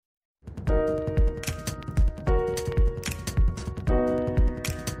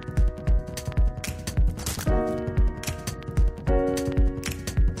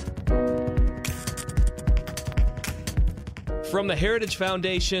From the Heritage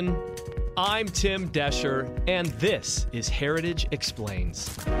Foundation, I'm Tim Descher, and this is Heritage Explains.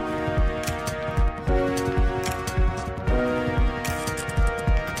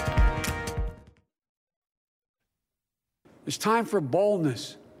 It's time for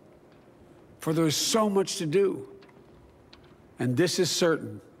boldness, for there's so much to do. And this is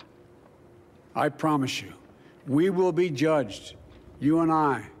certain. I promise you, we will be judged, you and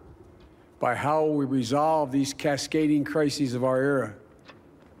I, by how we resolve these cascading crises of our era.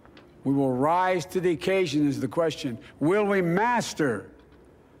 We will rise to the occasion is the question. Will we master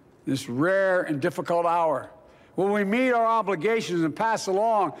this rare and difficult hour? Will we meet our obligations and pass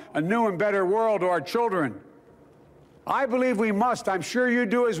along a new and better world to our children? I believe we must. I'm sure you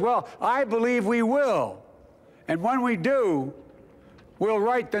do as well. I believe we will. And when we do, we'll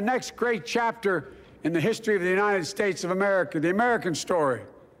write the next great chapter in the history of the United States of America, the American story.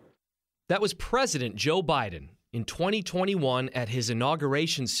 That was President Joe Biden in 2021 at his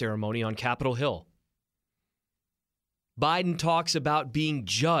inauguration ceremony on Capitol Hill. Biden talks about being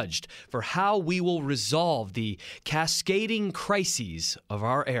judged for how we will resolve the cascading crises of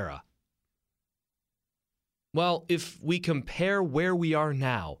our era. Well, if we compare where we are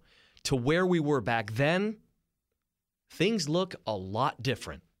now to where we were back then, things look a lot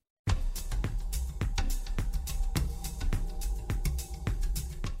different.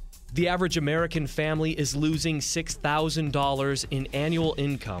 The average American family is losing $6,000 in annual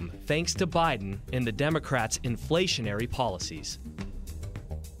income thanks to Biden and the Democrats' inflationary policies.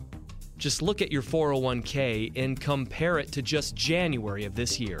 Just look at your 401k and compare it to just January of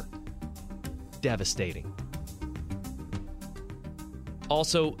this year. Devastating.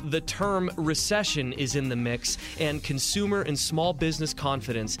 Also, the term recession is in the mix, and consumer and small business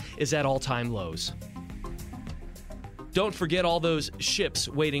confidence is at all-time lows. Don't forget all those ships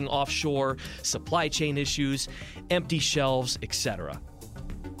waiting offshore, supply chain issues, empty shelves, etc.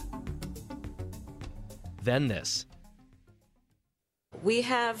 Then this. We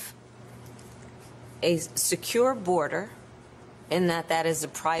have a secure border in that is a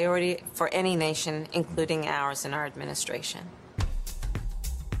priority for any nation, including ours and our administration.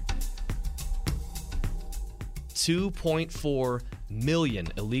 2.4 million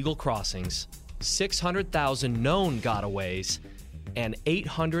illegal crossings, 600,000 known gotaways, and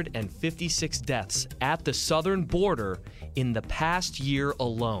 856 deaths at the southern border in the past year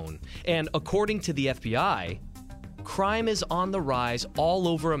alone. And according to the FBI, crime is on the rise all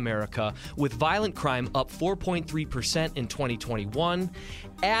over America, with violent crime up 4.3% in 2021,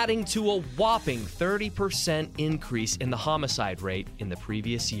 adding to a whopping 30% increase in the homicide rate in the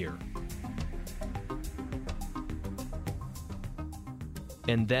previous year.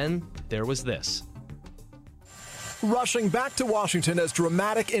 And then there was this. Rushing back to Washington as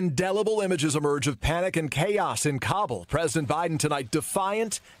dramatic, indelible images emerge of panic and chaos in Kabul. President Biden tonight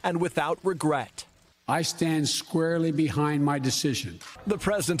defiant and without regret. I stand squarely behind my decision. The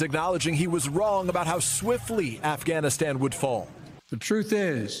president acknowledging he was wrong about how swiftly Afghanistan would fall. The truth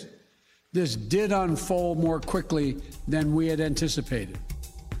is, this did unfold more quickly than we had anticipated.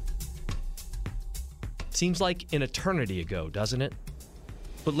 Seems like an eternity ago, doesn't it?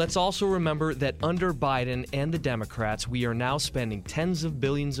 But let's also remember that under Biden and the Democrats, we are now spending tens of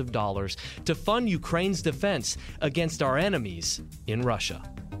billions of dollars to fund Ukraine's defense against our enemies in Russia.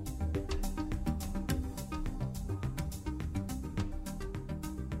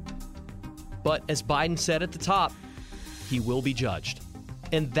 But as Biden said at the top, he will be judged.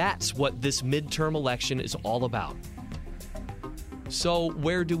 And that's what this midterm election is all about. So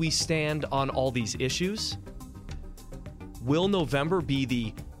where do we stand on all these issues? Will November be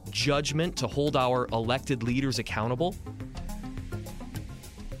the judgment to hold our elected leaders accountable?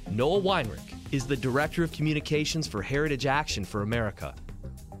 Noah Weinrich is the Director of Communications for Heritage Action for America.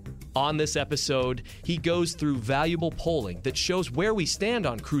 On this episode, he goes through valuable polling that shows where we stand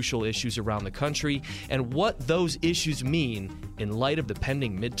on crucial issues around the country and what those issues mean in light of the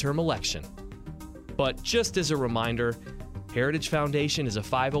pending midterm election. But just as a reminder, Heritage Foundation is a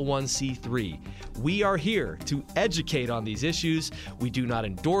 501c3. We are here to educate on these issues. We do not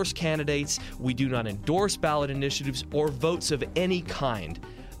endorse candidates. We do not endorse ballot initiatives or votes of any kind.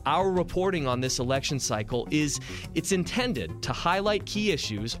 Our reporting on this election cycle it's intended to highlight key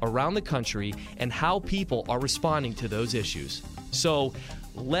issues around the country and how people are responding to those issues. So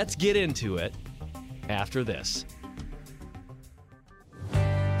let's get into it after this.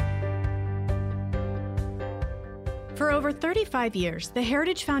 For over 35 years, the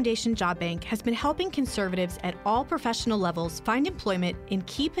Heritage Foundation Job Bank has been helping conservatives at all professional levels find employment in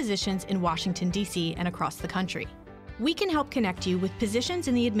key positions in Washington, D.C. and across the country. We can help connect you with positions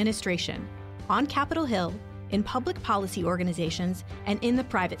in the administration, on Capitol Hill, in public policy organizations and in the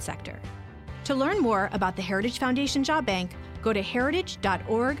private sector. To learn more about the Heritage Foundation Job Bank, go to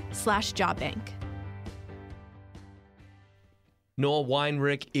heritage.org/jobbank. Noah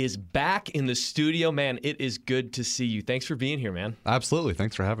Weinrich is back in the studio. Man, it is good to see you. Thanks for being here, man. Absolutely.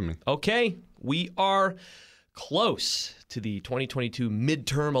 Thanks for having me. Okay, we are close to the 2022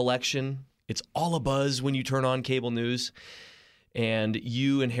 midterm election. It's all abuzz when you turn on cable news. And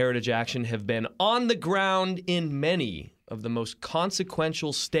you and Heritage Action have been on the ground in many of the most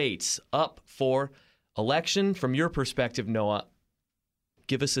consequential states up for election. From your perspective, Noah,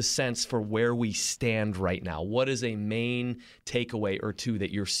 give us a sense for where we stand right now. What is a main takeaway or two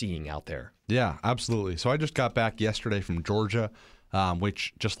that you're seeing out there? Yeah, absolutely. So I just got back yesterday from Georgia,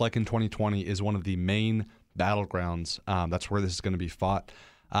 which, just like in 2020, is one of the main battlegrounds. That's where this is going to be fought.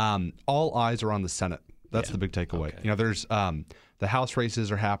 All eyes are on the Senate. That's the big takeaway. Okay. There's the House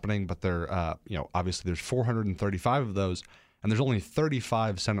races are happening, but they're obviously there's 435 of those, and there's only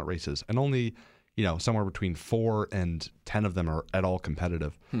 35 Senate races, and only somewhere between 4 and 10 of them are at all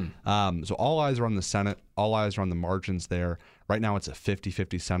competitive. So all eyes are on the Senate. All eyes are on the margins there. Right now it's a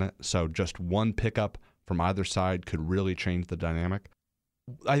 50-50 Senate, so just one pickup from either side could really change the dynamic.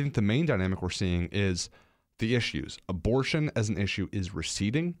 I think the main dynamic we're seeing is the issues. Abortion as an issue is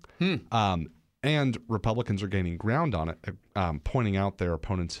receding, and Republicans are gaining ground on it, pointing out their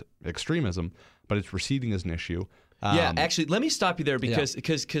opponents' extremism, but it's receding as an issue. Actually, let me stop you there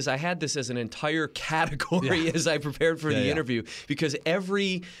because I had this as an entire category as I prepared for the interview, because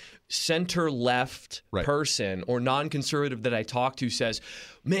every center-left person or non-conservative that I talk to says,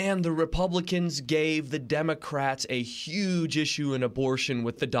 man, the Republicans gave the Democrats a huge issue in abortion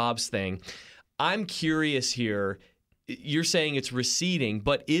with the Dobbs thing. I'm curious here. You're saying it's receding,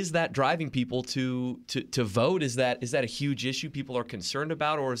 but is that driving people to vote? Is that a huge issue people are concerned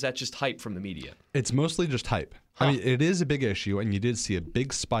about, or is that just hype from the media? It's mostly just hype. I mean, it is a big issue, and you did see a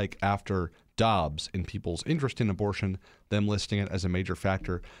big spike after Dobbs in people's interest in abortion, them listing it as a major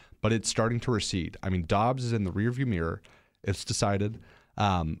factor, but it's starting to recede. I mean, Dobbs is in the rearview mirror. It's decided.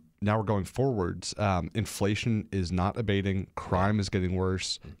 Now we're going forwards. Inflation is not abating. Crime is getting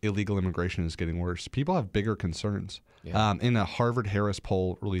worse. Illegal immigration is getting worse. People have bigger concerns. In a Harvard-Harris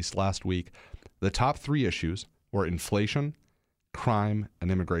poll released last week, the top 3 issues were inflation, crime,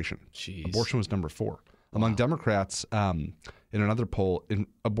 and immigration. Jeez. Abortion was number 4. Among Democrats, in another poll,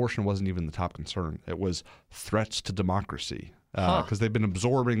 abortion wasn't even the top concern. It was threats to democracy, because they've been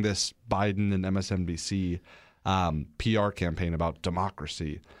absorbing this Biden and MSNBC PR campaign about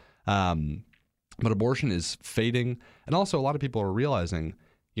democracy. But abortion is fading, and also a lot of people are realizing,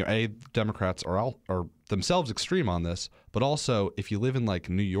 Democrats are themselves extreme on this, but also if you live in like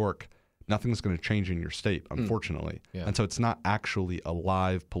New York, nothing's going to change in your state, unfortunately. And so it's not actually a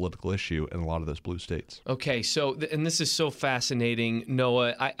live political issue in a lot of those blue states. Okay, so and this is so fascinating,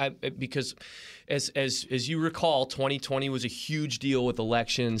 Noah, I because as you recall, 2020 was a huge deal with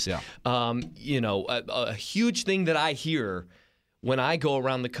elections. A huge thing that I hear when I go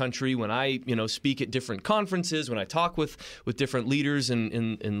around the country, when I speak at different conferences, when I talk with different leaders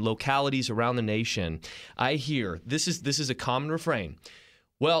in localities around the nation, I hear this is a common refrain.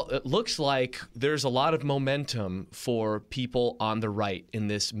 Well, it looks like there's a lot of momentum for people on the right in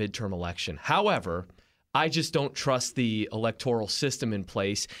this midterm election. However, I just don't trust the electoral system in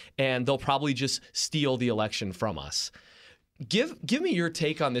place, and they'll probably just steal the election from us. Give me your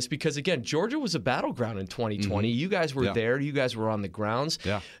take on this, because, again, Georgia was a battleground in 2020. You guys were there. You guys were on the grounds.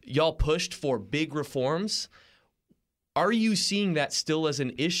 Y'all pushed for big reforms. Are you seeing that still as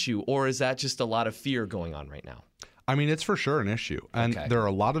an issue, or is that just a lot of fear going on right now? I mean, it's for sure an issue. And there are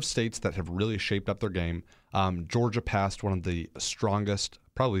a lot of states that have really shaped up their game. Georgia passed one of the strongest,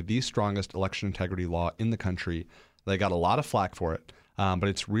 probably the strongest election integrity law in the country. They got a lot of flack for it, but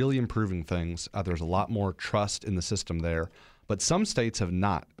it's really improving things. There's a lot more trust in the system there. But some states have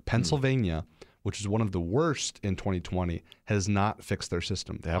not. Pennsylvania, which is one of the worst in 2020, has not fixed their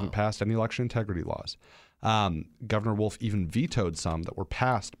system. They haven't passed any election integrity laws. Governor Wolf even vetoed some that were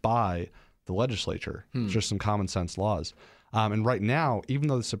passed by the legislature. It's just some common sense laws. And right now, even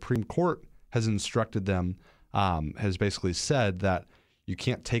though the Supreme Court has instructed them, has basically said that you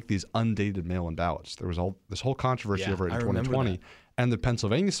can't take these undated mail-in ballots. There was this whole controversy over it in 2020. And the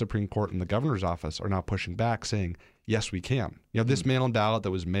Pennsylvania Supreme Court and the governor's office are now pushing back, saying, yes, we can. This mail-in ballot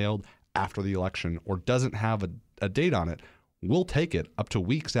that was mailed after the election or doesn't have a date on it, we'll take it up to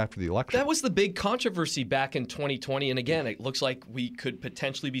weeks after the election. That was the big controversy back in 2020. And again, it looks like we could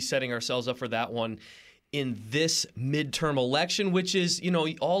potentially be setting ourselves up for that one in this midterm election, which is,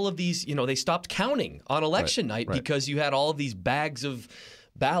 all of these, they stopped counting on election night because you had all of these bags of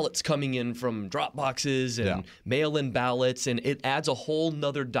ballots coming in from drop boxes and mail-in ballots, and it adds a whole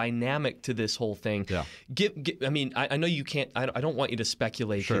nother dynamic to this whole thing. Yeah. I mean, I know you can't. I don't want you to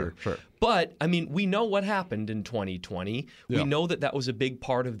speculate here. Sure. But I mean, we know what happened in 2020. Yeah. We know that was a big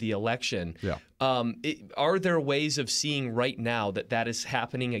part of the election. Yeah. Are there ways of seeing right now that is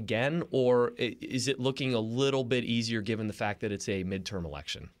happening again, or is it looking a little bit easier given the fact that it's a midterm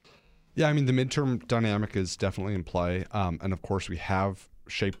election? Yeah, I mean, the midterm dynamic is definitely in play. And of course, we have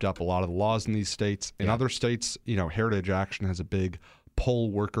shaped up a lot of the laws in these states. In other states, Heritage Action has a big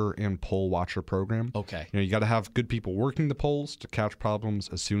poll worker and poll watcher program. Okay. You got to have good people working the polls to catch problems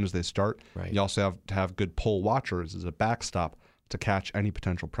as soon as they start. Right. You also have to have good poll watchers as a backstop to catch any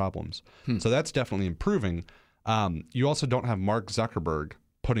potential problems. So that's definitely improving. You also don't have Mark Zuckerberg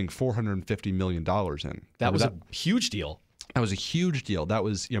putting $450 million in. That was a huge deal. That was a huge deal. That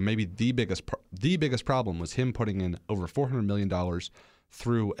was maybe the biggest problem was him putting in over $400 million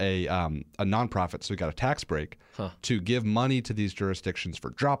through a nonprofit, so he got a tax break to give money to these jurisdictions for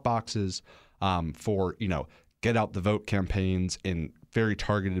drop boxes, for get out the vote campaigns in very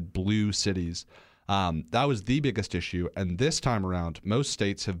targeted blue cities. That was the biggest issue, and this time around, most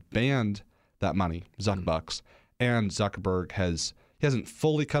states have banned that money, Zuckbucks, and Zuckerberg hasn't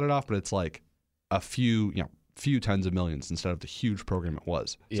fully cut it off, but it's like a few tens of millions instead of the huge program it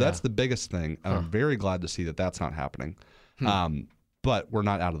was. So that's the biggest thing. And I'm very glad to see that that's not happening. But we're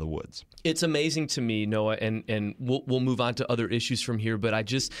not out of the woods. It's amazing to me, Noah, and we'll move on to other issues from here. But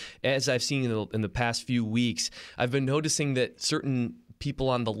as I've seen in the past few weeks, I've been noticing that certain people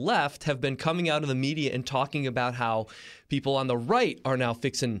on the left have been coming out of the media and talking about how people on the right are now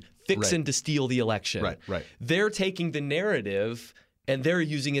fixing to steal the election. Right. They're taking the narrative and they're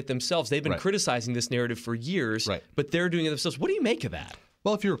using it themselves. They've been criticizing this narrative for years, but they're doing it themselves. What do you make of that?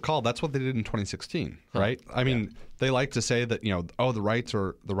 Well, if you recall, that's what they did in 2016, right? I mean, they like to say that,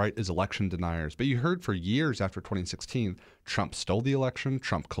 the right is election deniers. But you heard for years after 2016, Trump stole the election.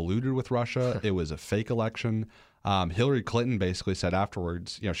 Trump colluded with Russia. It was a fake election. Hillary Clinton basically said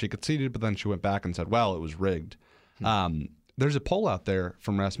afterwards, she conceded, but then she went back and said, well, it was rigged. There's a poll out there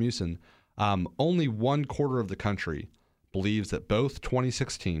from Rasmussen. Only 1/4 of the country believes that both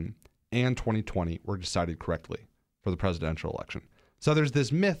 2016 and 2020 were decided correctly for the presidential election. So there's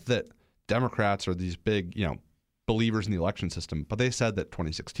this myth that Democrats are these big, believers in the election system, but they said that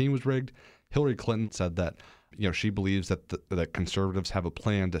 2016 was rigged. Hillary Clinton said that, she believes that that conservatives have a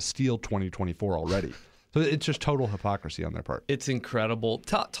plan to steal 2024 already. So it's just total hypocrisy on their part. It's incredible.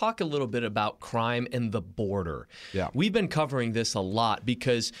 Talk a little bit about crime and the border. Yeah, we've been covering this a lot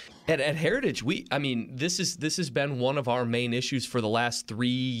because at Heritage, this has been one of our main issues for the last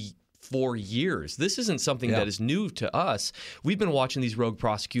 3-4 years. This isn't something that is new to us. We've been watching these rogue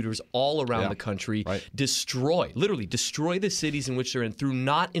prosecutors all around the country literally destroy the cities in which they're in through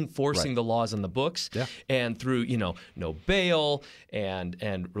not enforcing the laws on the books and through, no bail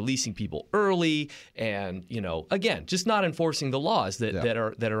and releasing people early and, again, just not enforcing the laws that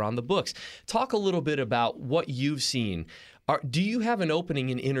are on the books. Talk a little bit about what you've seen. Do you have an opening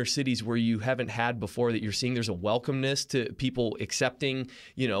in inner cities where you haven't had before that you're seeing there's a welcomeness to people accepting,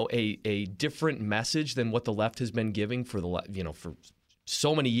 a different message than what the left has been giving for for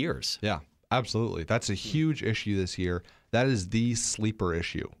so many years? Yeah, absolutely. That's a huge issue this year. That is the sleeper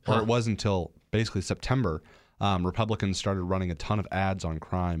issue. Or it was until basically September. Republicans started running a ton of ads on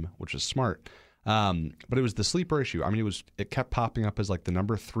crime, which is smart. But it was the sleeper issue. I mean, it kept popping up as like the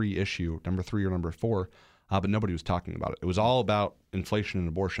number 3 issue, number 3 or number 4. But nobody was talking about it. It was all about inflation and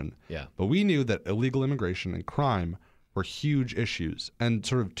abortion. Yeah. But we knew that illegal immigration and crime were huge issues and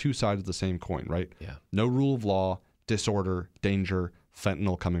sort of two sides of the same coin, right? Yeah. No rule of law, disorder, danger,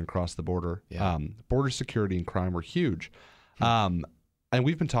 fentanyl coming across the border. Yeah. Border security and crime were huge. And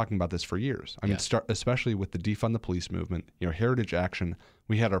we've been talking about this for years. I mean, especially with the defund the police movement, Heritage Action,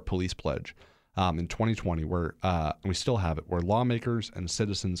 we had our police pledge in 2020 where, and we still have it, where lawmakers and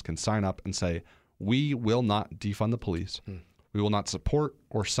citizens can sign up and say, we will not defund the police. We will not support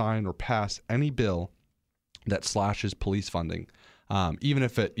or sign or pass any bill that slashes police funding, even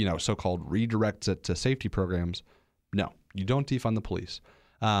if it, so-called redirects it to safety programs. No, you don't defund the police.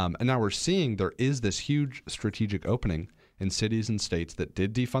 And now we're seeing there is this huge strategic opening in cities and states that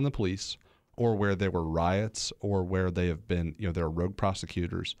did defund the police, or where there were riots, or where they have been, there are rogue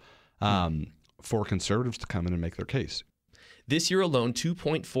prosecutors, for conservatives to come in and make their case. This year alone,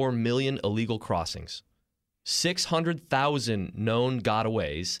 2.4 million illegal crossings, 600,000 known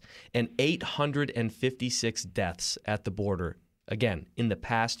gotaways, and 856 deaths at the border. Again, in the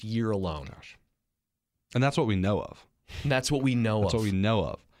past year alone. Gosh. And that's what we know of. That's what we know of. That's what we know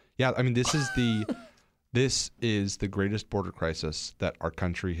of. Yeah, I mean, this is This is the greatest border crisis that our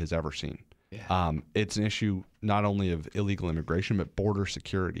country has ever seen. Yeah. It's an issue not only of illegal immigration, but border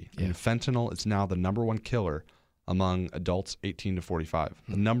security. Yeah. And fentanyl is now the number one killer among adults 18 to 45.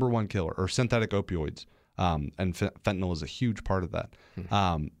 The number one killer, or synthetic opioids. And fentanyl is a huge part of that.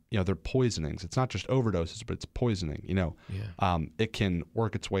 They're poisonings. It's not just overdoses, but it's poisoning. It can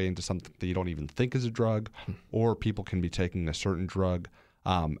work its way into something that you don't even think is a drug, or people can be taking a certain drug.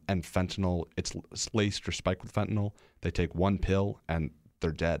 And fentanyl, it's laced or spiked with fentanyl. They take one pill and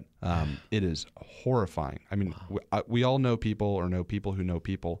they're dead. It is horrifying. I mean, we all know people, or know people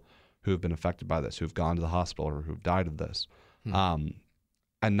who have been affected by this, who've gone to the hospital or who've died of this.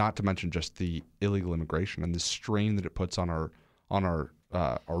 And not to mention just the illegal immigration and the strain that it puts on our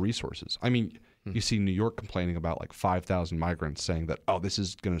resources. I mean, you see New York complaining about like 5,000 migrants, saying that, oh, this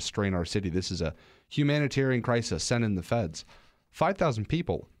is going to strain our city. This is a humanitarian crisis. Send in the feds. 5,000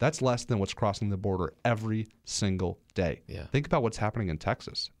 people, that's less than what's crossing the border every single day. Yeah. Think about what's happening in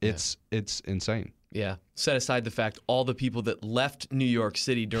Texas. It's insane. Yeah. Set aside the fact all the people that left New York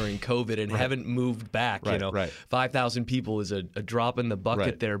City during COVID and haven't moved back. 5,000 people is a drop in the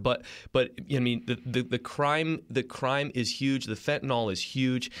bucket there. But I mean, the crime is huge. The fentanyl is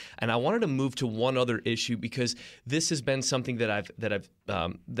huge. And I wanted to move to one other issue, because this has been something that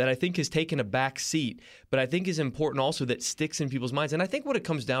I think has taken a back seat, but I think is important also, that sticks in people's minds. And I think what it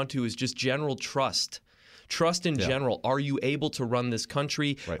comes down to is just general trust. Trust in general. Are you able to run this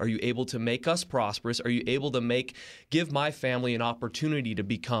country? Right. Are you able to make us prosperous? Are you able to give my family an opportunity to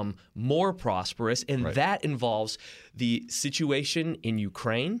become more prosperous? And that involves the situation in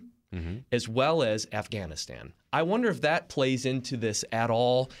Ukraine as well as Afghanistan. I wonder if that plays into this at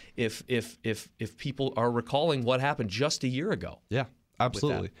all, if people are recalling what happened just a year ago. Yeah,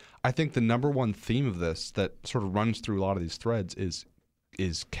 absolutely. I think the number one theme of this that sort of runs through a lot of these threads is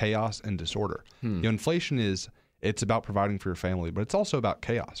chaos and disorder. Inflation it's about providing for your family, but it's also about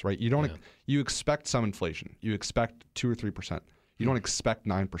chaos, right? You expect some inflation. You expect 2 or 3%. You don't expect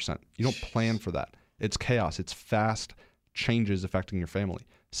 9%. You don't plan for that. It's chaos. It's fast changes affecting your family.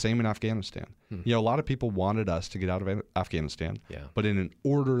 Same in Afghanistan. A lot of people wanted us to get out of Afghanistan, but in an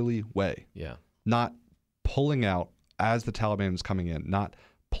orderly way. Yeah. Not pulling out as the Taliban is coming in, not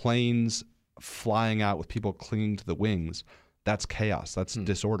planes flying out with people clinging to the wings. That's chaos. That's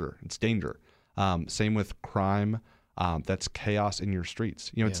disorder. It's danger. Same with crime. That's chaos in your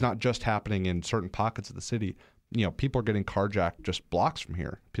streets. It's not just happening in certain pockets of the city. People are getting carjacked just blocks from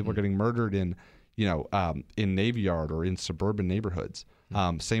here. People are getting murdered in Navy Yard or in suburban neighborhoods.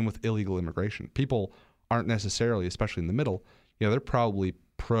 Same with illegal immigration. People aren't necessarily, especially in the middle, they're probably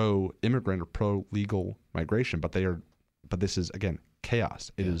pro-immigrant or pro-legal migration, but this is, again, chaos.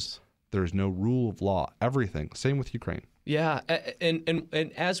 There is no rule of law. Everything. Same with Ukraine. Yeah,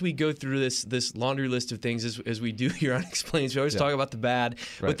 and as we go through this laundry list of things, as we do here on Explains, we always talk about the bad,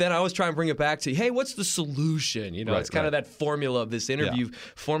 but then I always try and bring it back to, hey, what's the solution? It's kind of that formula of this interview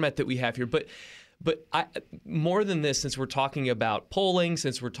format that we have here. But more than this, since we're talking about polling,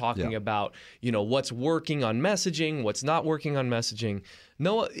 since we're talking about what's working on messaging, what's not working on messaging,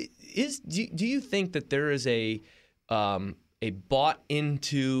 Noah, do you think that there is a bought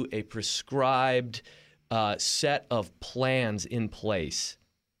into, a prescribed set of plans in place?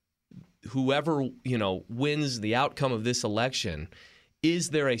 Whoever wins the outcome of this election, is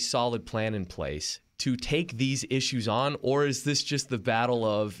there a solid plan in place to take these issues on, or is this just the battle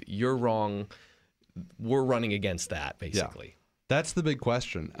of you're wrong, we're running against that, basically? Yeah. That's the big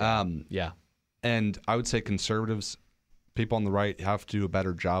question. And I would say conservatives, people on the right, have to do a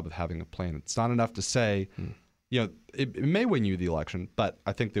better job of having a plan. It's not enough to say, it may win you the election, but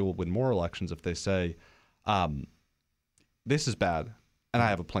I think they will win more elections if they say, this is bad and I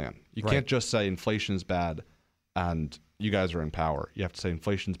have a plan. You can't just say inflation is bad and you guys are in power. You have to say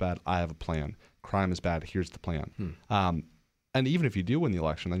inflation's bad, I have a plan. Crime is bad, here's the plan. And even if you do win the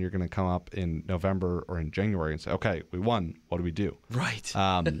election, then you're going to come up in November or in January and say, okay, we won. What do we do? Right.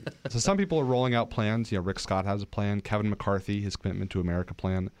 So some people are rolling out plans. Rick Scott has a plan. Kevin McCarthy, his Commitment to America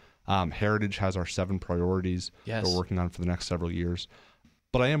plan. Heritage has our 7 priorities that we're working on for the next several years.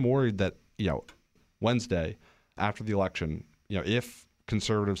 But I am worried that, Wednesday, after the election, if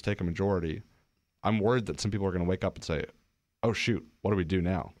conservatives take a majority, I'm worried that some people are going to wake up and say, oh, shoot, what do we do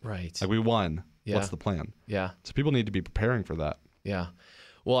now? Right. Like, we won. Yeah. What's the plan? Yeah. So people need to be preparing for that. Yeah.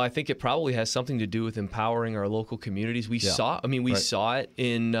 Well, I think it probably has something to do with empowering our local communities. We saw it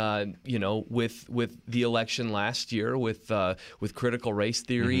in with the election last year with critical race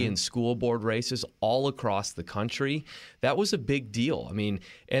theory and school board races all across the country. That was a big deal. I mean,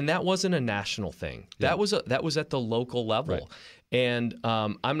 and that wasn't a national thing. Yeah. That was at the local level. Right. And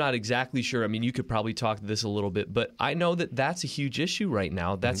I'm not exactly sure. I mean, you could probably talk to this a little bit, but I know that that's a huge issue right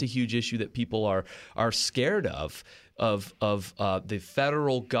now. That's a huge issue that people are scared of the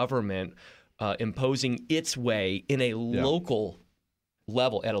federal government imposing its way in a local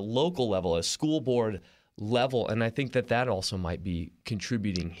level, at a school board level, and I think that also might be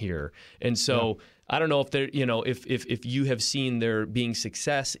contributing here. And so I don't know if there, if you have seen there being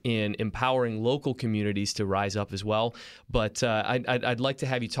success in empowering local communities to rise up as well. But I'd like to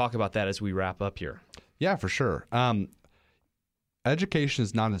have you talk about that as we wrap up here. Yeah, for sure. Education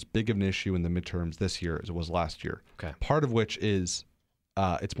is not as big of an issue in the midterms this year as it was last year. Okay. Part of which is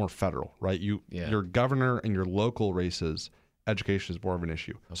it's more federal, right? Your governor and your local races, education is more of an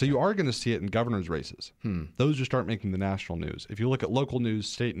issue. Okay. So you are going to see it in governor's races. Those just aren't making the national news. If you look at local news,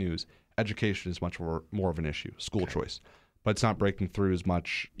 state news, education is much more of an issue, school choice. But it's not breaking through as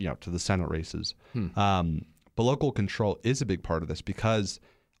much, to the Senate races. But local control is a big part of this because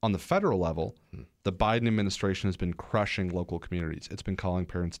on the federal level, the Biden administration has been crushing local communities. It's been calling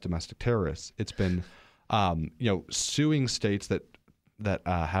parents domestic terrorists. It's been, suing states that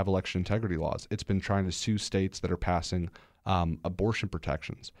have election integrity laws. It's been trying to sue states that are passing abortion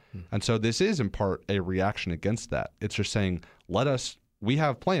protections. And so this is in part a reaction against that. It's just saying, we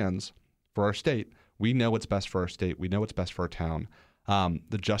have plans for our state. We know what's best for our state. We know what's best for our town.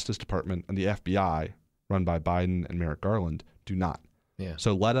 The Justice Department and the FBI, run by Biden and Merrick Garland, do not. Yeah.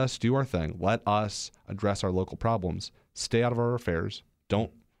 So let us do our thing. Let us address our local problems. Stay out of our affairs. Don't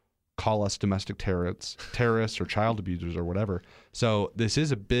call us domestic terrorists or child abusers or whatever. So this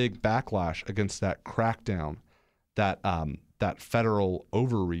is a big backlash against that crackdown, that federal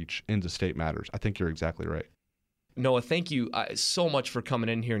overreach into state matters. I think you're exactly right. Noah, thank you so much for coming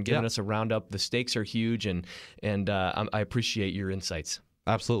in here and giving us a roundup. The stakes are huge, and I appreciate your insights.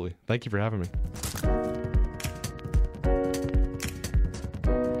 Absolutely. Thank you for having me.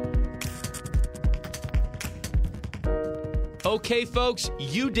 Okay, folks,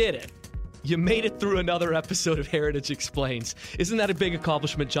 you did it. You made it through another episode of Heritage Explains. Isn't that a big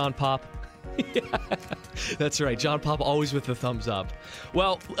accomplishment, John Pop? Yeah, that's right. John Pop always with the thumbs up.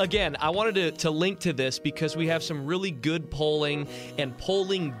 Well, again, I wanted to link to this because we have some really good polling and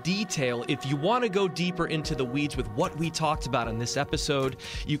polling detail. If you want to go deeper into the weeds with what we talked about in this episode,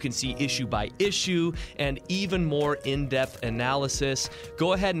 you can see issue by issue and even more in-depth analysis.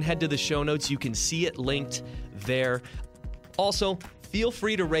 Go ahead and head to the show notes. You can see it linked there. Also, feel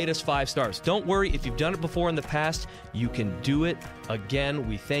free to rate us 5 stars. Don't worry, if you've done it before in the past, you can do it again.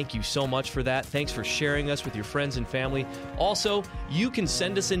 We thank you so much for that. Thanks for sharing us with your friends and family. Also, you can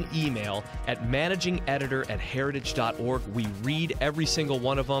send us an email at managingeditor@heritage.org. We read every single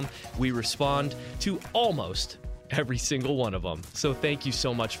one of them. We respond to almost every single one of them. So thank you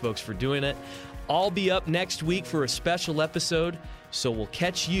so much, folks, for doing it. I'll be up next week for a special episode, so we'll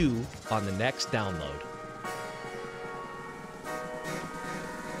catch you on the next download.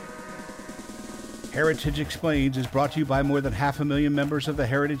 Heritage Explains is brought to you by more than 500,000 members of the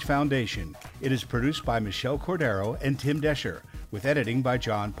Heritage Foundation. It is produced by Michelle Cordero and Tim Desher, with editing by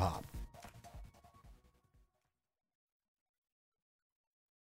John Pop.